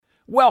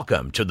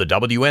Welcome to the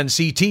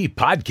WNCT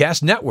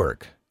Podcast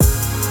Network.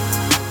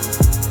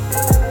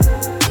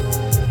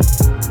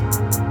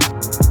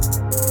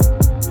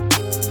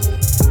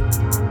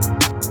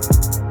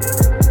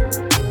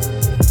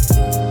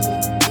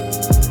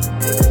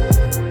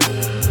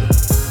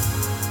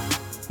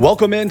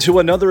 Welcome into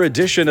another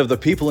edition of the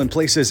People and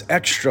Places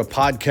Extra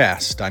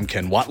podcast. I'm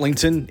Ken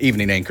Watlington,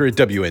 evening anchor at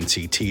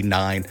WNCT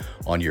 9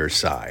 on your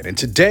side. And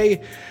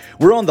today,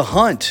 we're on the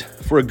hunt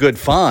for a good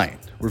find.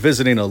 We're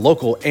visiting a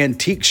local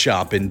antique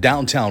shop in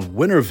downtown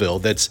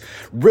Winterville that's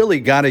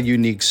really got a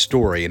unique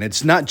story. And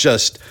it's not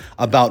just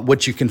about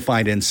what you can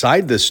find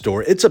inside this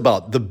store. It's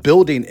about the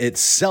building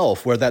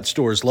itself where that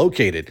store is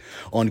located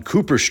on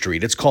Cooper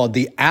Street. It's called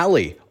the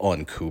Alley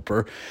on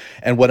Cooper.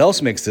 And what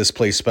else makes this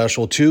place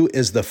special too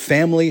is the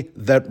family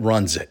that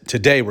runs it.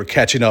 Today, we're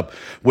catching up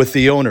with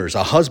the owners,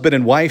 a husband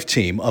and wife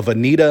team of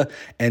Anita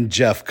and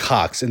Jeff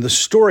Cox. And the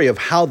story of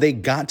how they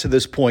got to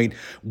this point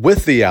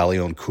with the Alley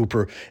on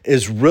Cooper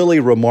is really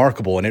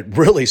remarkable, and it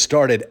really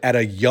started at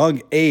a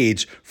young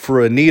age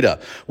for Anita.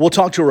 We'll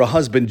talk to her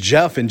husband,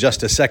 Jeff, in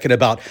just a second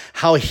about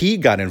how he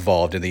got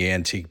involved in the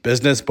antique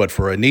business, but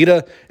for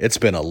Anita, it's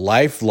been a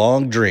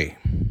lifelong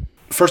dream.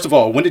 First of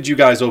all, when did you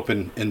guys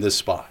open in this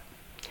spot?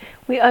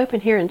 We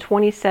opened here in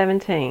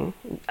 2017,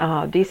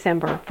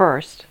 December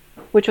 1st,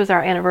 which was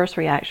our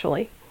anniversary,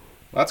 actually.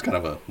 That's kind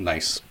of a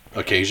nice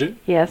occasion.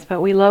 Yes,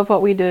 but we love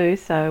what we do,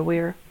 so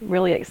we're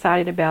really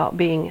excited about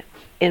being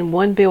in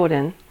one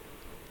building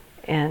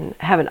and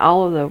having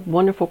all of the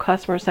wonderful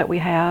customers that we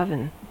have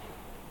and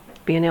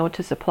being able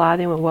to supply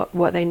them with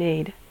what they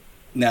need.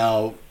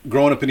 Now,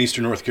 growing up in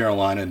Eastern North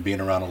Carolina and being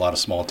around a lot of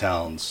small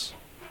towns,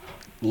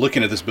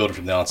 looking at this building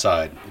from the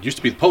outside, it used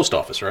to be the post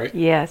office, right?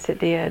 Yes, it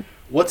did.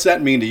 What's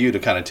that mean to you to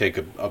kind of take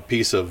a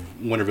piece of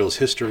Winterville's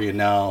history and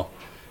now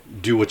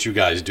do what you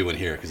guys do in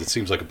here? Because it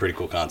seems like a pretty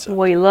cool concept.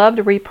 We love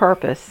to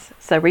repurpose.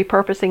 So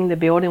repurposing the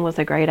building was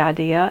a great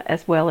idea,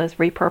 as well as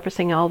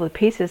repurposing all the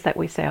pieces that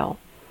we sell.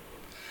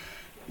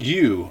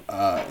 You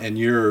and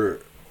your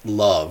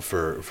love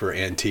for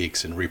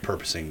antiques and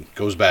repurposing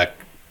goes back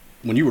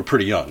when you were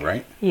pretty young,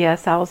 right?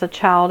 Yes, I was a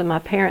child and my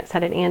parents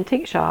had an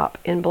antique shop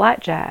in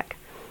Blackjack.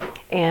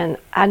 And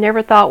I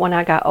never thought when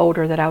I got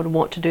older that I would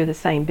want to do the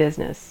same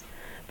business.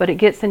 But it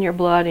gets in your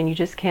blood and you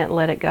just can't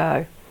let it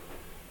go.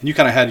 And you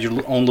kind of had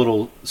your own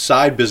little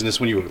side business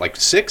when you were like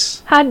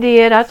 6? I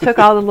did. I took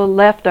all the little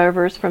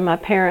leftovers from my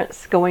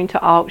parents going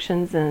to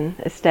auctions and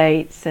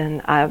estates,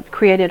 and I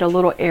created a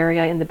little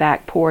area in the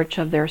back porch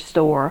of their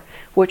store,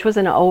 which was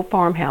in an old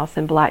farmhouse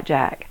in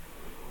Blackjack.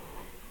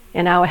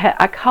 And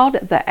I called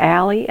it the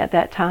Alley at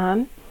that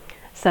time.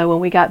 So when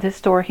we got this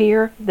store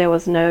here, there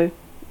was no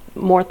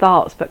more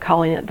thoughts but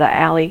calling it the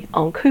Alley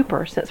on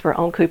Cooper, since we're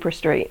on Cooper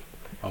Street.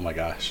 Oh my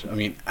gosh. I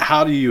mean,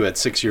 how do you at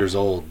 6 years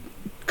old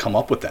come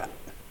up with that?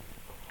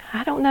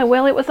 I don't know.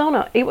 Well, it was on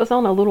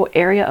a little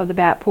area of the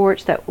back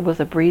porch that was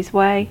a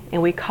breezeway, and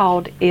we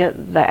called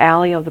it the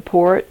Alley of the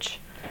porch.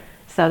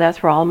 So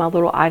that's where all my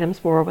little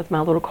items were with my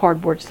little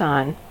cardboard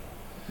sign.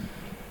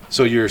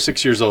 So you're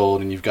 6 years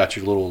old and you've got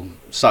your little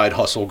side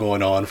hustle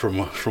going on from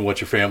what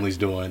your family's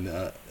doing.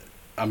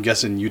 I'm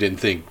guessing you didn't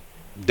think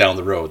down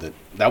the road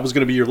that was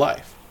going to be your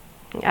life.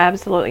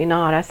 Absolutely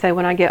not. I say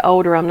when I get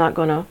older, I'm not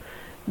going to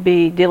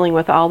be dealing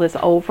with all this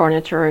old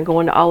furniture and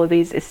going to all of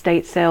these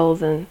estate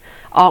sales and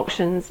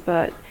auctions,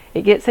 but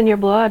it gets in your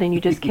blood and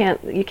you just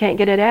can't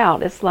get it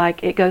out. It's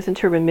like it goes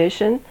into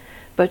remission,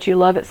 but you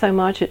love it so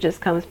much it just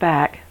comes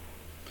back.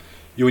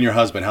 You and your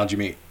husband, how'd you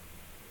meet?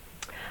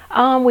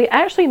 We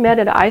actually met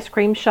at an ice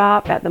cream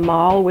shop at the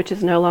mall, which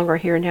is no longer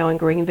here now in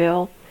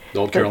Greenville. The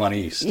old Carolina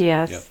East.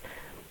 Yes. Yep.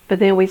 But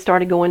then we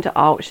started going to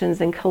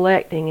auctions and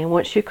collecting, and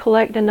once you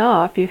collect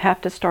enough, you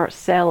have to start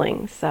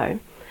selling. So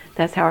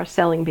that's how our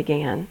selling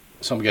began.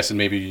 So I'm guessing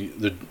maybe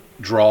the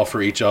draw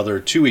for each other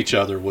to each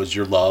other was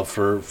your love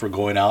for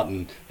going out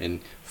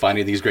and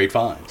finding these great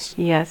finds.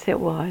 Yes, it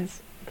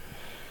was.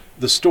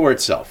 The store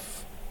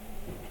itself,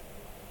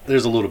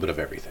 there's a little bit of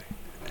everything.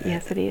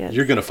 Yes, it is.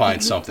 You're going to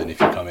find something if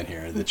you come in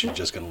here that you're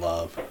just going to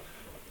love.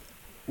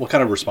 What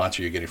kind of response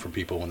are you getting from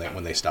people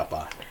when they stop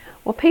by?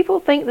 Well, people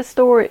think the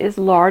store is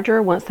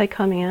larger once they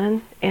come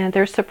in, and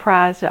they're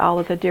surprised at all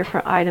of the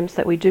different items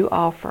that we do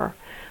offer.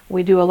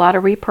 We do a lot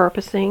of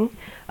repurposing.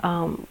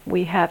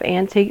 We have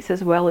antiques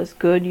as well as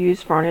good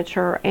used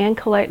furniture and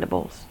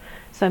collectibles.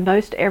 So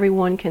most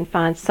everyone can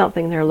find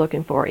something they're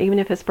looking for, even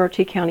if it's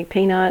Bertie County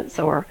peanuts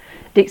or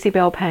Dixie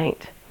Belle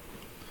paint.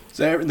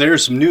 So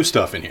there's some new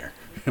stuff in here,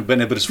 but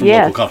it's from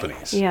local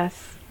companies.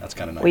 Yes. That's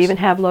kind of nice. We even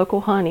have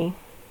local honey.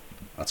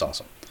 That's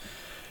awesome.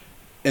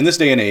 In this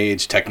day and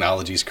age,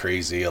 technology's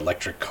crazy.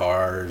 Electric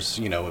cars,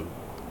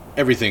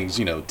 everything's,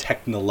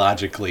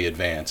 technologically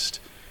advanced.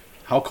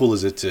 How cool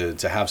is it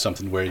to have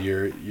something where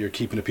you're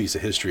keeping a piece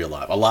of history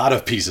alive? A lot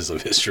of pieces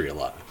of history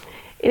alive.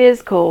 It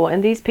is cool,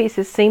 and these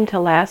pieces seem to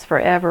last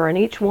forever, and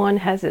each one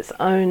has its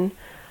own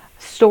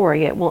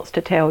story it wants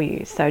to tell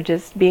you. So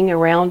just being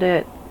around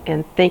it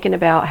and thinking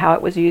about how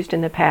it was used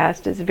in the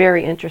past is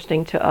very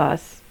interesting to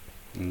us.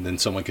 And then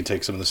someone can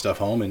take some of the stuff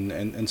home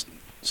and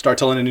start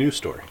telling a new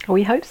story.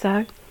 We hope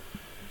so.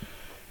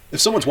 If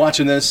someone's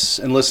watching this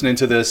and listening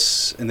to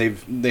this and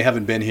they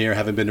haven't been here,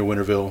 haven't been to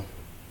Winterville,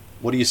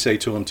 what do you say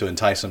to them to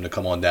entice them to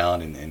come on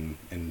down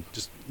and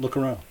just look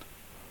around?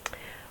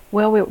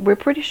 Well, we're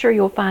pretty sure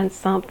you'll find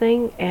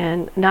something,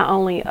 and not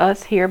only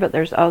us here, but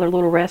there's other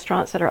little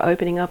restaurants that are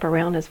opening up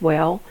around as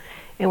well.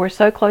 And we're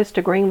so close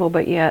to Greenville,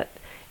 but yet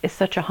it's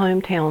such a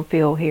hometown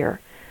feel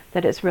here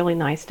that it's really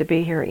nice to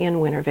be here in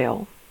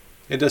Winterville.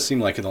 It does seem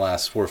like in the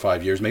last 4 or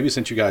 5 years, maybe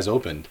since you guys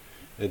opened,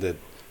 that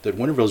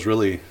Winterville's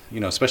really,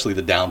 especially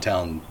the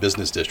downtown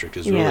business district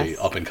is really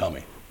up and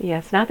coming.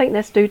 Yes, and I think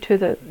that's due to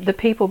the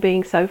people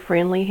being so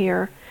friendly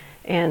here.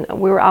 And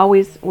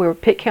we're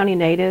Pitt County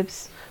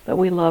natives, but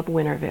we love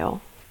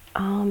Winterville.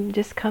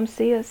 Just come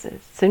see us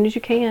as soon as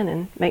you can,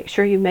 and make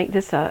sure you make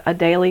this a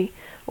daily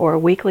or a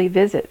weekly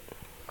visit.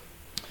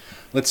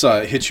 Let's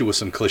hit you with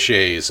some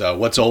cliches.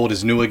 What's old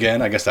is new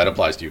again. I guess that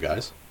applies to you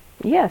guys.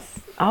 Yes,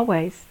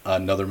 always.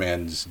 Another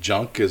man's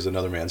junk is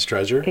another man's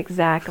treasure.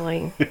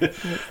 Exactly.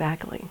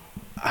 Exactly.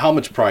 How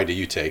much pride do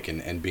you take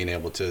in being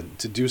able to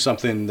do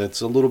something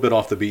that's a little bit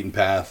off the beaten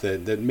path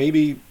that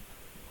maybe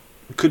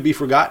could be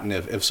forgotten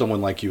if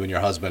someone like you and your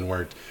husband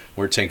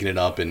weren't taking it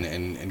up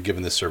and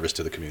giving this service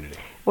to the community?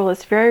 Well,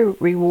 it's very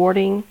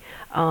rewarding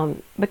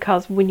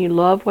because when you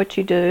love what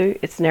you do,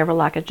 it's never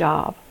like a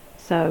job.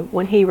 So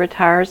when he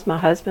retires, my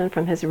husband,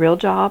 from his real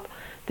job,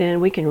 then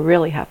we can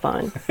really have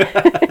fun.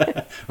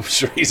 I'm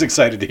sure he's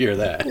excited to hear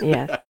that.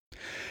 Yes.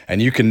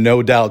 And you can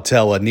no doubt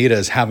tell Anita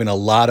is having a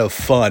lot of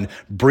fun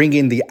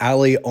bringing the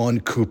alley on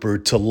Cooper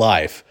to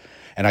life.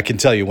 And I can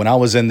tell you, when I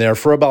was in there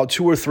for about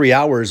 2 or 3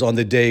 hours on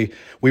the day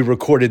we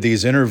recorded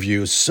these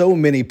interviews, so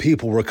many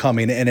people were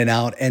coming in and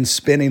out and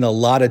spending a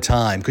lot of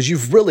time, because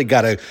you've really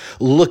got to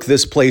look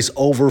this place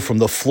over from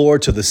the floor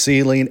to the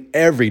ceiling,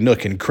 every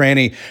nook and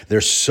cranny.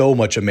 There's so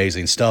much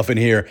amazing stuff in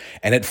here,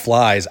 and it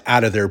flies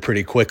out of there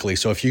pretty quickly.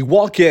 So if you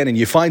walk in and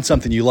you find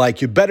something you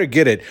like, you better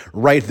get it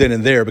right then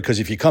and there, because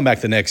if you come back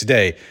the next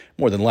day,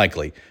 more than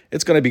likely,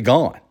 it's going to be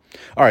gone.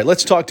 All right,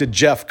 let's talk to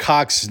Jeff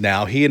Cox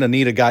now. He and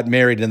Anita got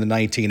married in the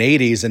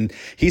 1980s, and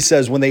he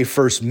says when they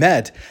first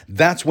met,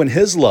 that's when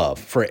his love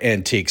for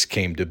antiques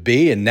came to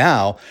be, and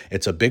now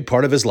it's a big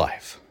part of his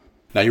life.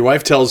 Now, your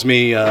wife tells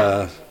me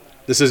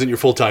this isn't your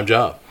full-time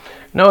job.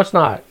 No, it's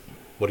not.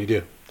 What do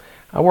you do?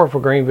 I work for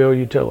Greenville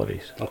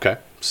Utilities. Okay,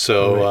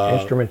 so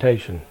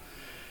instrumentation.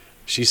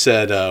 She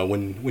said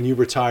when you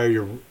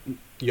retire,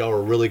 y'all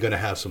are really going to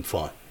have some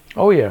fun.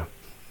 Oh yeah.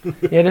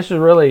 Yeah, this is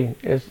really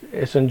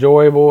it's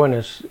enjoyable, and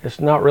it's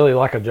not really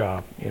like a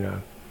job,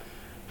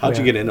 How'd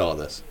you get into all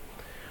this?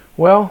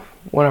 Well,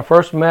 when I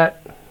first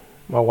met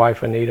my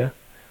wife Anita,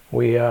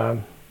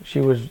 she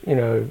was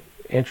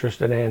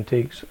interested in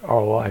antiques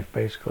all life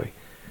basically,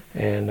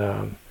 and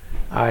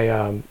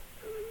I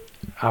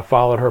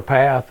followed her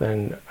path,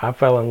 and I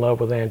fell in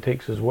love with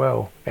antiques as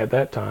well at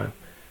that time,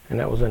 and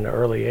that was in the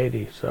early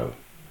 '80s, so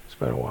it's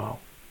been a while.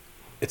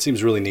 It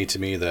seems really neat to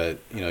me that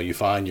you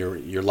find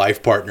your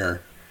life partner,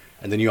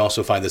 and then you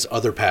also find this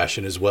other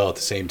passion as well at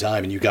the same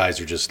time, and you guys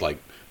are just like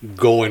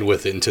going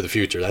with it into the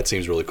future. That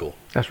seems really cool.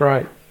 That's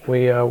right.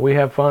 We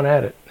have fun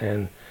at it,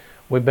 and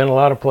we've been a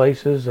lot of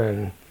places,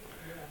 and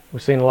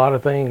we've seen a lot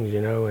of things,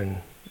 and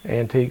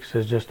antiques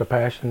is just a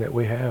passion that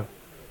we have.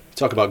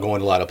 Talk about going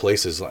to a lot of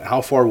places.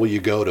 How far will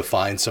you go to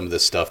find some of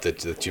this stuff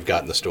that you've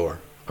got in the store?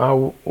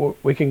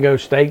 We can go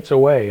states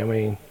away. I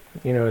mean,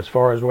 as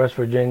far as West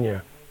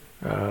Virginia,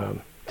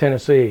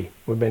 Tennessee.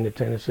 We've been to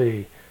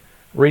Tennessee.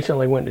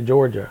 Recently went to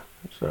Georgia.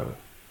 So.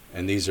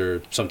 And these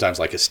are sometimes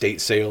like estate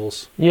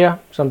sales? Yeah,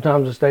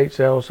 sometimes estate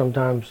sales,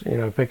 sometimes,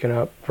 picking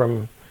up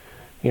from,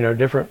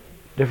 different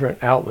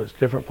outlets,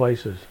 different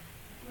places.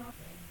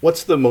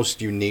 What's the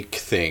most unique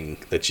thing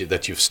that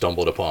you've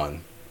stumbled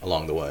upon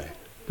along the way?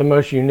 The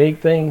most unique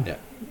thing?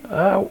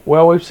 Yeah.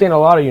 Well, we've seen a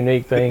lot of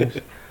unique things.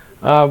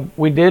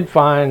 We did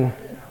find,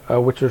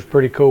 which was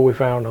pretty cool, we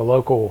found a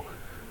local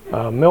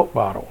milk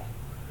bottle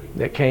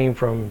that came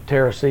from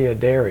Terracea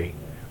Dairy,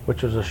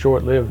 which was a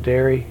short-lived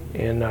dairy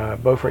in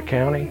Beaufort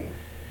County,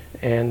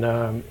 and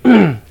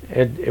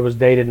it was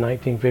dated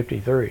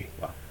 1953.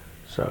 Wow.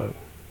 So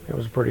it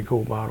was a pretty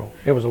cool bottle.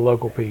 It was a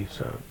local piece.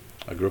 So.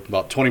 I grew up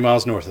about 20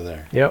 miles north of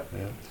there. Yep.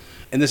 Yeah.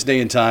 In this day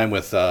and time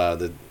with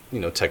the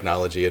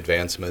technology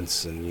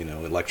advancements and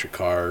electric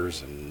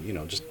cars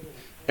and just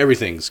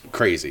everything's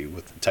crazy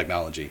with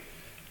technology.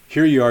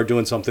 Here you are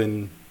doing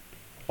something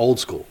old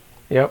school.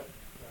 Yep.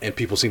 And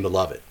people seem to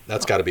love it.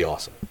 That's got to be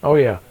awesome. Oh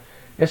yeah,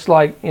 it's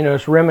like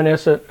it's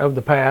reminiscent of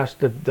the past,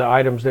 the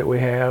items that we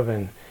have,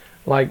 and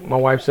like my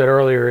wife said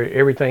earlier,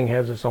 everything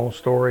has its own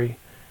story,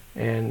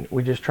 and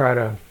we just try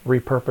to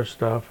repurpose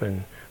stuff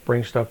and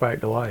bring stuff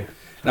back to life.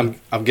 And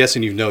I'm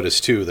guessing you've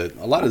noticed too that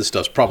a lot of this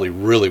stuff's probably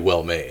really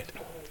well made.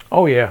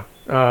 Oh yeah,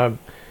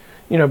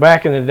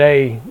 back in the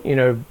day,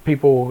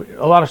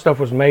 a lot of stuff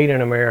was made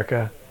in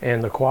America,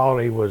 and the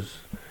quality was,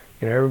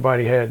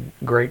 everybody had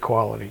great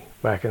quality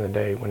back in the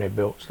day when they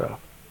built stuff.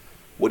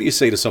 What do you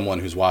say to someone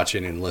who's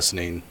watching and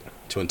listening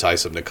to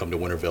entice them to come to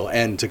Winterville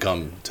and to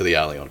come to the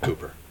alley on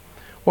Cooper?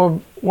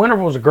 Well,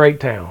 Winterville's a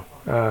great town.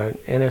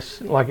 And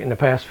it's like in the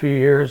past few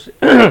years,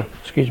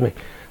 excuse me,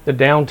 the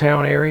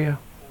downtown area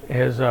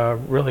has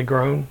really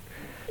grown.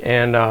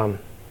 And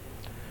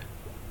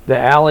the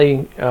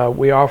alley,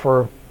 we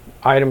offer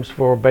items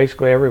for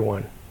basically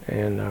everyone.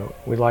 And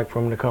we'd like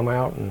for them to come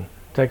out and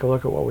take a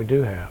look at what we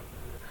do have.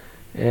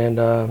 And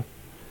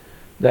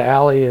the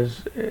alley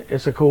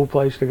it's a cool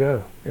place to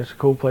go. It's a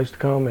cool place to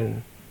come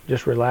and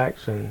just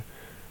relax and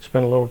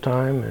spend a little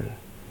time and,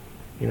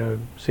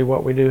 see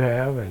what we do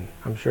have. And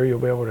I'm sure you'll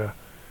be able to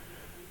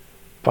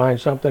find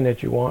something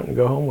that you want and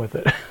go home with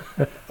it.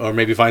 Or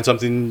maybe find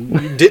something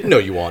you didn't know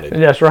you wanted.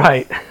 That's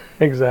right.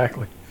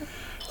 Exactly.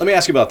 Let me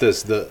ask you about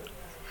this. The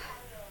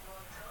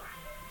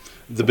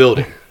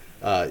building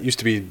used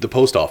to be the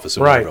post office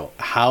in Right. Winterville.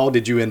 How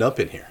did you end up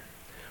in here?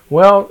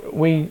 Well,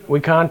 we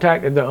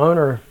contacted the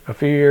owner a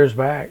few years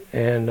back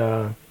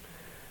and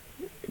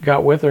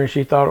got with her, and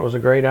she thought it was a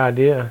great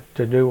idea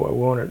to do what we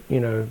wanted.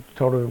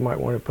 Told her we might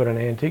want to put an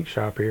antique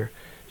shop here.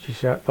 She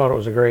thought it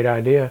was a great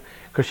idea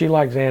because she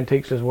likes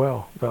antiques as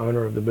well, the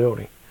owner of the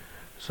building.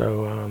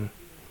 So,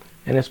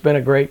 and it's been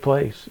a great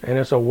place, and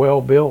it's a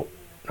well-built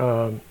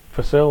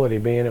facility,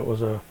 being it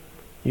was a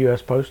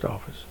U.S. post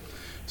office.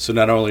 So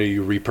not only are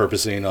you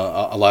repurposing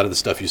a lot of the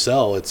stuff you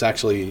sell, it's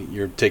actually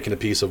you're taking a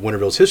piece of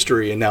Winterville's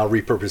history and now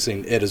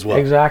repurposing it as well.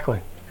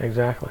 Exactly.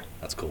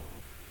 That's cool.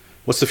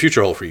 What's the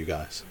future hold for you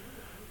guys?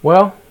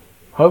 Well,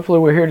 hopefully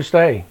we're here to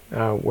stay.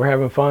 We're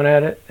having fun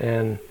at it,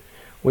 and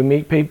we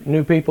meet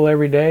new people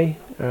every day.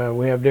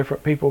 We have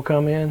different people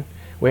come in.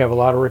 We have a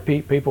lot of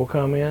repeat people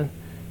come in,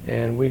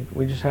 and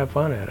we just have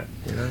fun at it.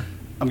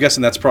 I'm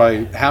guessing that's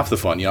probably half the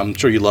fun. I'm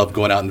sure you love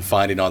going out and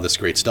finding all this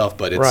great stuff,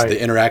 but it's Right.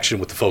 the interaction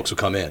with the folks who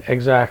come in.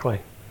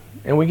 Exactly.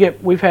 And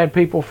we've had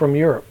people from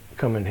Europe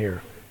come in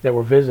here that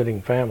were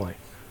visiting family.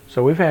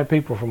 So we've had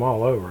people from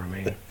all over. I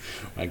mean,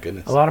 My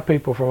goodness. a lot of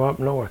people from up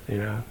north,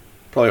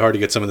 Probably hard to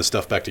get some of this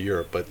stuff back to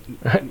Europe, but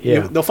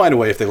Yeah. they'll find a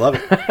way if they love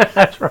it.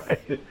 That's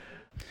right.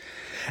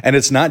 And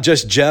it's not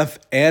just Jeff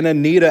and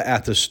Anita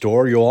at the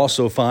store. You'll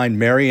also find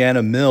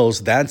Mariana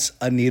Mills. That's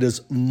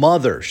Anita's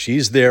mother.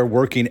 She's there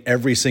working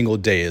every single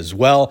day as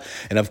well.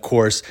 And of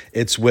course,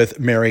 it's with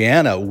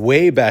Mariana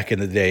way back in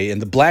the day in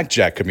the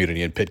Blackjack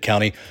community in Pitt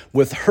County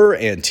with her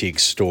antique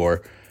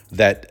store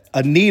that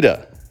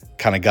Anita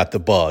kind of got the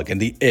bug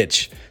and the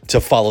itch to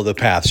follow the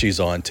path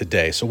she's on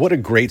today. So what a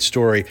great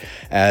story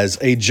as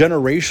a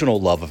generational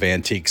love of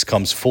antiques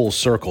comes full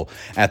circle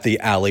at the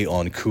Alley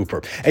on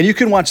Cooper. And you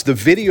can watch the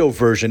video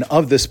version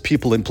of this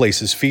People and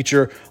Places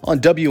feature on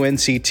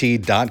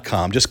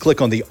WNCT.com. Just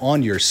click on the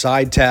On Your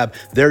Side tab.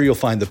 There you'll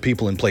find the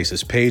People and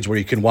Places page where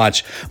you can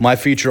watch my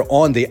feature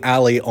on the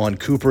Alley on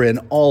Cooper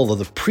and all of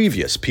the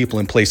previous People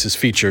and Places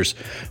features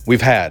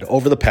we've had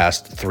over the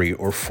past 3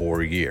 or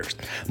 4 years.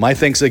 My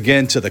thanks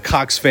again to the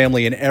Cox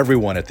family and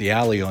everyone at the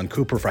Alley on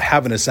Cooper for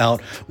having us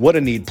out. What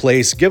a neat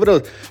place. Give it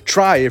a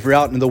try if you're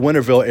out in the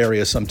Winterville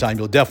area sometime.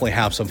 You'll definitely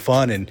have some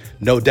fun and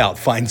no doubt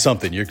find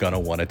something you're going to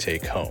want to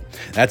take home.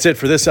 That's it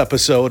for this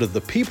episode of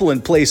the People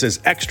and Places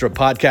Extra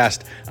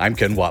podcast. I'm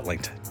Ken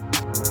Watlington.